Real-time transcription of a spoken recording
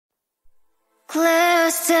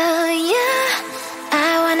Close to you,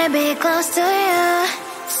 I wanna be close to you,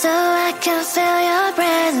 so I can feel your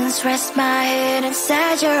presence, rest my head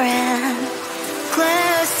inside your hand.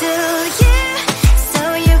 Close to you, so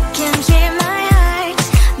you can hear my heart,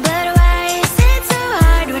 but why is it so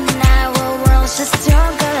hard when our world's just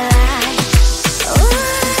don't collide?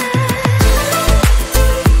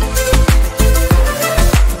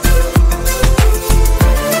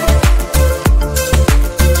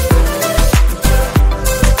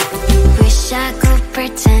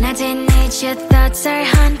 Pretend I didn't need your thoughts are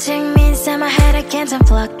haunting me inside my head, I can't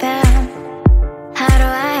unplug them. How do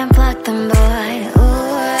I unplug them, boy?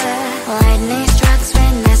 Ooh, lightning strikes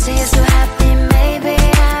when I see you so happy. Maybe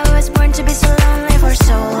I was born to be so lonely for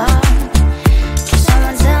so long. Can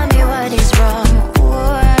someone tell me what is wrong? Ooh,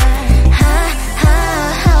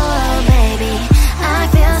 oh, baby, I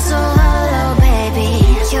feel so hollow, baby.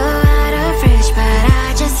 You're out of reach, but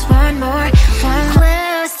I just want more, one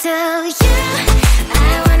close to you.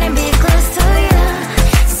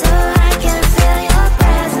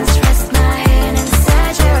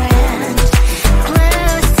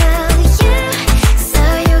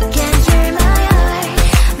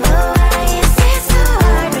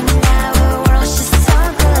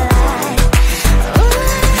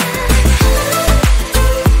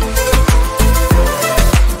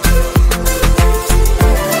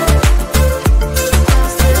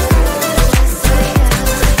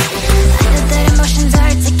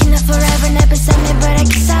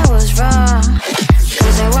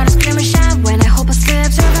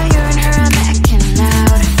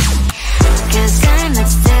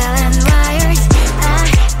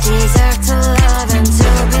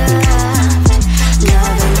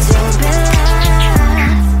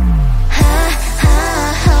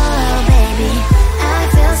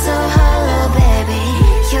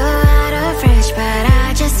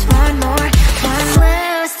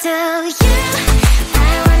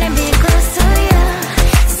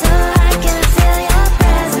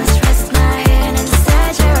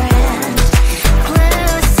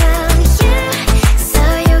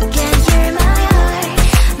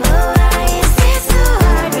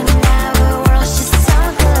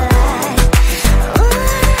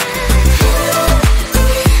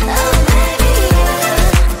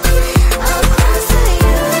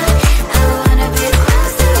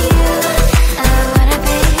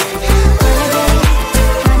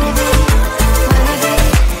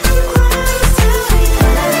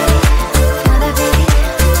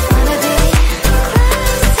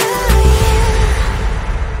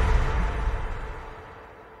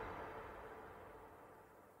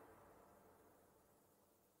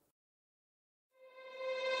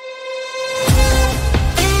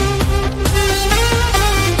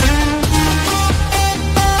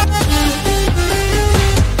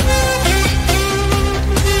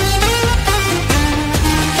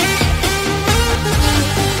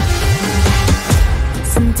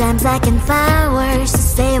 Sometimes I can find words to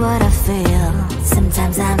say what I feel.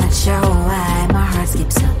 Sometimes I'm not sure why my heart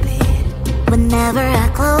skips a beat. Whenever I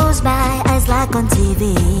close my eyes like on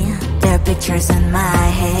TV, there are pictures in my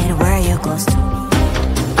head where you're close to me.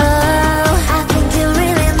 Oh, I think you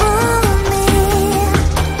really move me.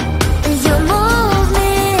 You move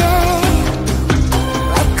me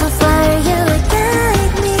like a fire, you would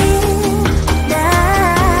guide me,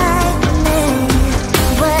 guide me.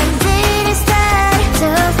 When did it start to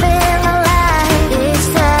feel alive? Each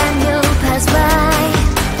time you pass by,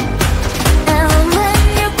 and when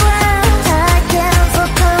you ground, I can't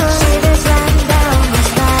focus. Shivers run down my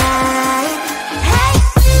spine. Hey.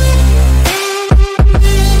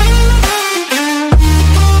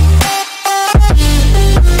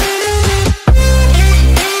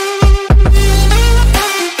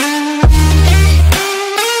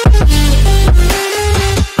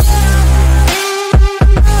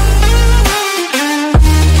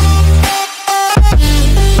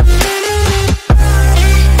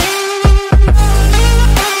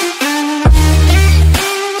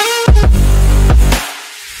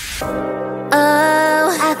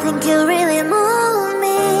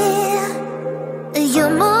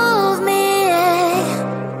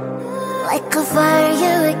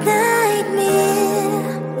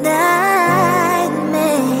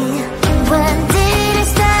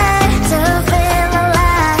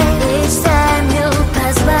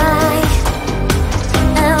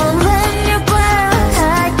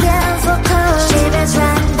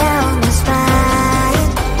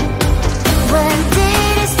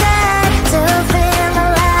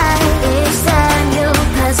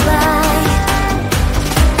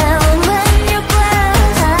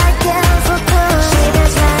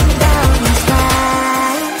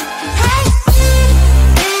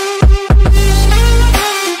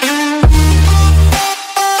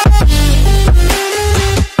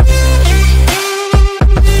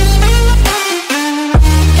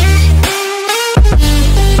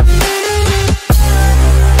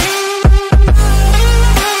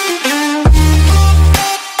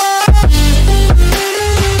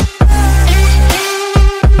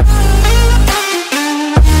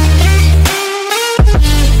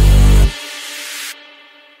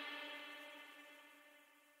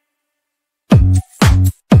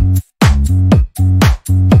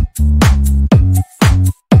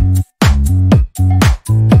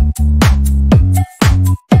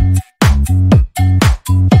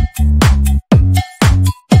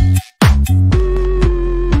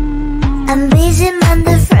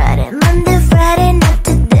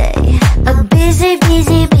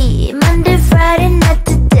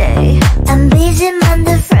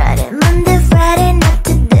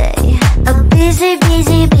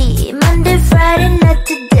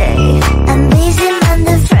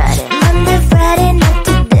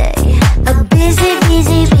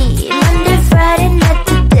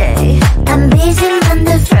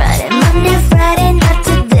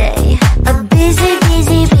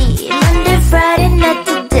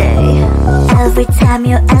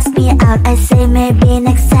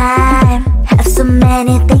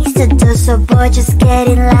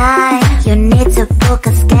 book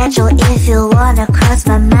a schedule if you wanna cross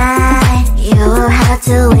my mind. You will have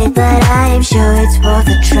to wait, but I'm sure it's worth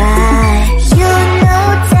a try. You know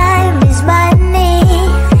time is money.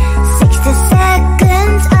 60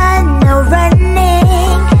 seconds on no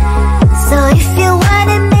running. So if you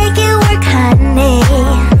wanna make it work, honey,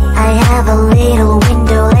 I have a little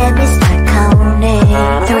window, let me start counting.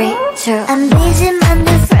 3, 2, I'm busy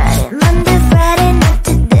Monday, Friday, not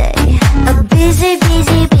today. A busy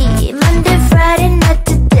bee, Monday, Friday, not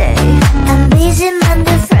today. I'm busy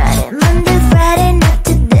Monday, Friday, not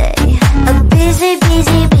today. A busy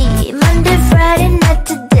bee, Monday, Friday, not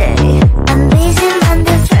today. I'm busy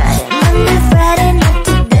Monday, Friday, not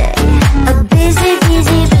today. A busy bee,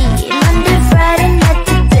 Monday, Friday, not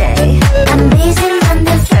today. I'm busy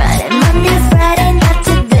Monday, Friday, not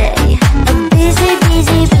today. A busy bee,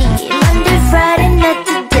 Monday, Friday, not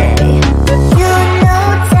today. You know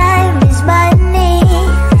time is money.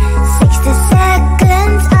 60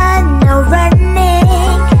 seconds on no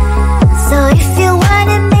running. So if you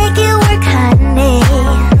wanna make it work, honey,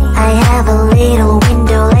 I have a little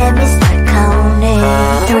window, let me start counting.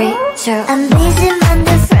 3, 2, I'm busy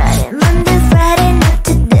Monday, Friday, not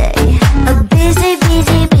today. A busy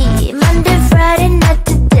bee, Monday, Friday, not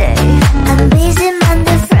today. I'm busy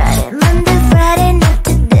Monday, Friday, not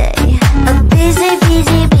today. A busy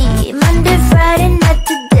bee, Monday, Friday, not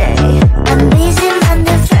today. I'm busy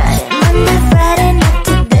Monday, Friday, not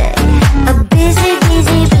today. A busy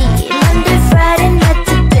bee, Monday, Friday, not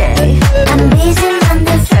today. I'm busy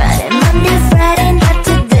Monday, Friday, not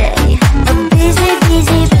today. A busy bee,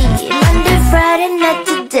 Monday, Friday, not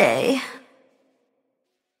today.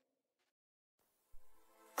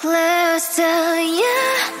 Close to you,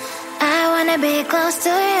 I wanna be close to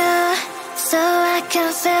you, so I can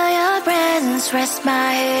feel your presence, rest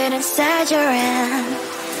my head inside your hand.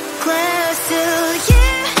 Close to you,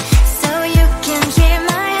 so you can hear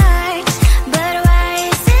my heart. But why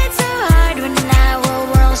is it so hard when our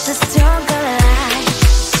worlds just don't collide?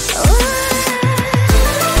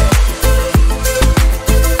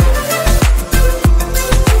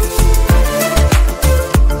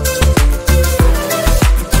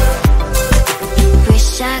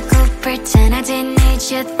 Wish I could pretend I didn't need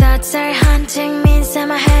your thoughts are haunting me inside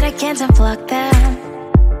my head, I can't unplug them.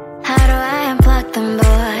 How do I unplug them,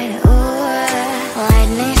 boy? Ooh,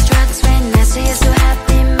 lightning strikes when I see you so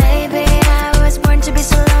happy. Maybe I was born to be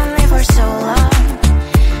so lonely for so long.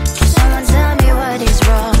 Can someone tell me what is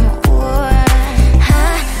wrong? Ooh,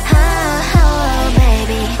 oh,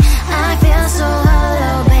 baby, I feel so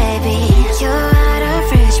hollow, baby. You're out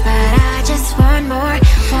of reach, but I just want more,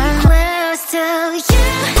 close to you.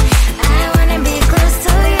 I wanna be close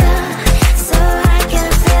to you, so I can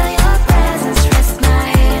feel your presence, rest my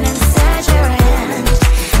head inside your hand.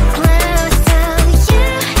 Close to you,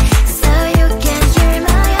 so you can hear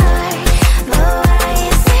my heart. But why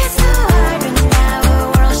is it so hard when our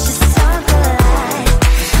worlds just don't collide?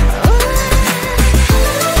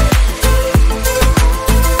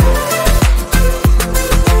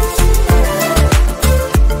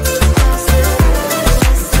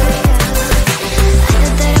 I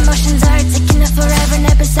know that emotions are taking up forever,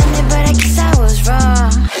 never send me, but I guess I was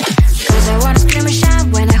wrong. Cause I wanna scream and shout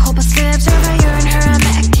when I hope I slip over you and her, I'm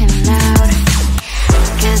acting out.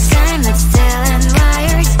 Cause I'm not still and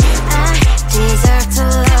wired. I deserve to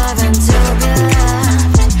love and to be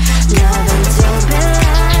loved. Love and to be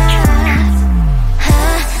loved.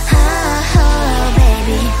 Oh,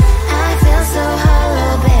 baby, I feel so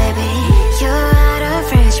hollow, baby. You're out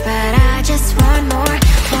of reach, but I just want more,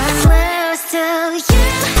 close to you.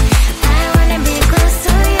 I wanna be close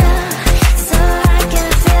to you, so I can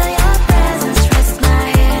feel your presence, rest my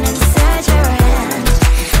head inside your hand.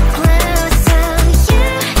 Close to you,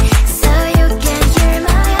 so you can hear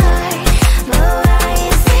my heart. But why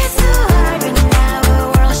is it so hard when our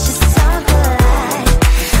worlds just don't collide?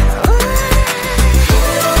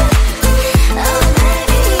 Oh,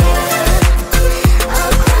 baby,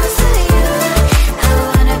 oh, close to you. I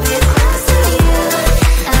wanna be close to you.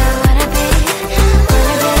 I wanna be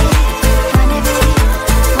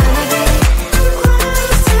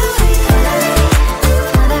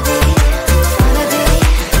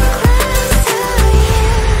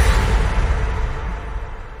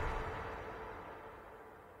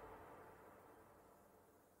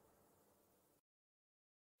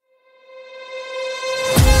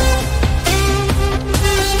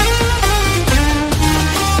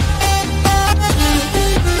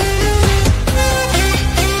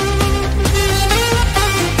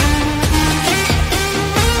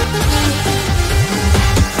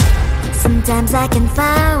Sometimes I can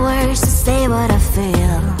find words to say what I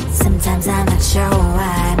feel. Sometimes I'm not sure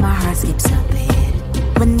why my heart skips a beat.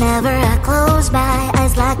 Whenever I close my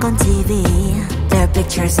eyes like on TV, there are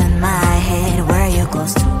pictures in my head where you're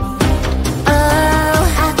close to me. Oh,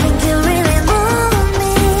 I think you really move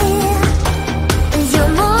me. You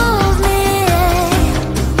move me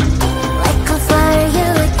like a fire, you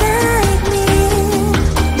ignite me,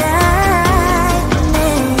 ignite me.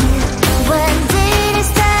 When did it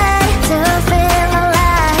start to feel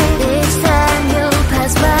alive? Each time you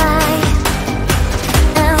pass by,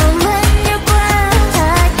 and when you close,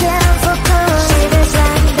 I can't focus. Shivers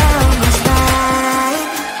run down my spine.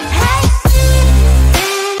 Hey.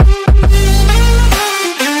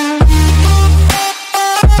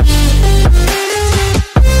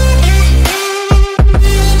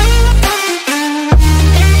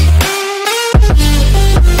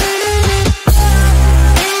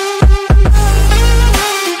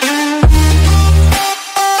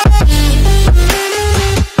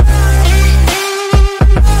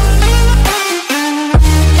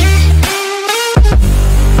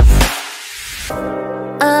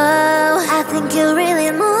 Oh, I think you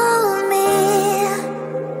really move me.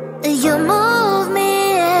 You move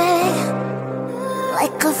me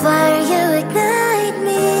like a fire, you ignite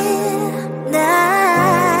me,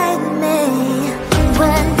 ignite me.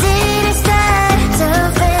 When did it start to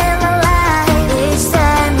feel alive? Each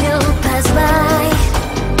time you pass by,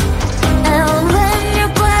 and when you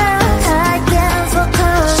close, I can't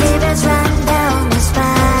focus. Shivers run down my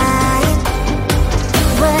spine.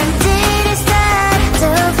 When did it start to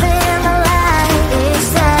feel alive? Each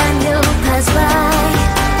time you pass by,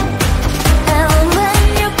 and when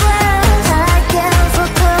you close, I can't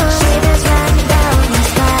focus. Shivers run down my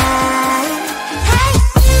spine. Hey.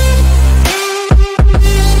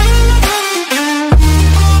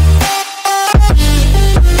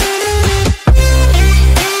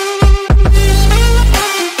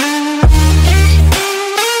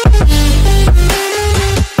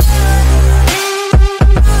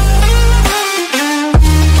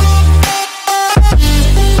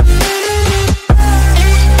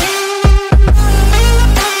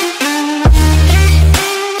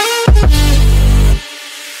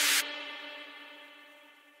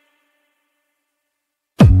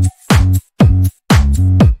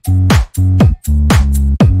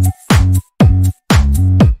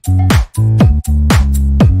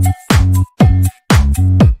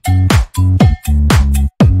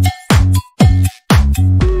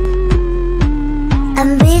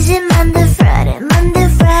 I'm busy Monday,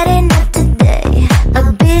 Friday, not today. A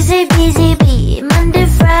busy bee, Monday,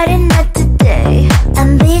 Friday, not today.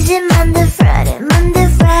 I'm busy Monday, Friday,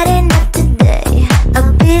 not today. A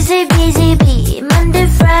busy bee, Monday,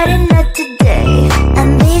 Friday, not today.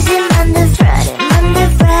 I'm busy Monday,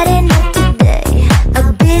 Friday, not today. A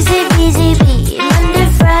busy bee, Monday,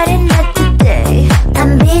 Friday, not today.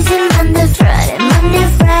 I'm busy Monday,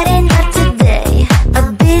 Friday, not today. A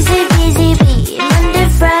busy bee, Monday,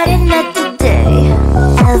 Friday, not today.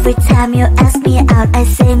 Every time you ask me out, I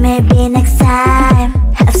say maybe next time.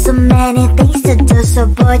 Have so many things to do, so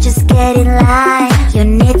boy, just get in line. You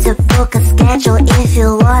need to book a schedule if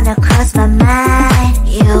you wanna cross my mind.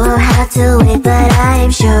 You will have to wait, but I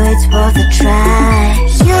am sure it's worth a try.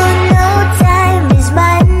 You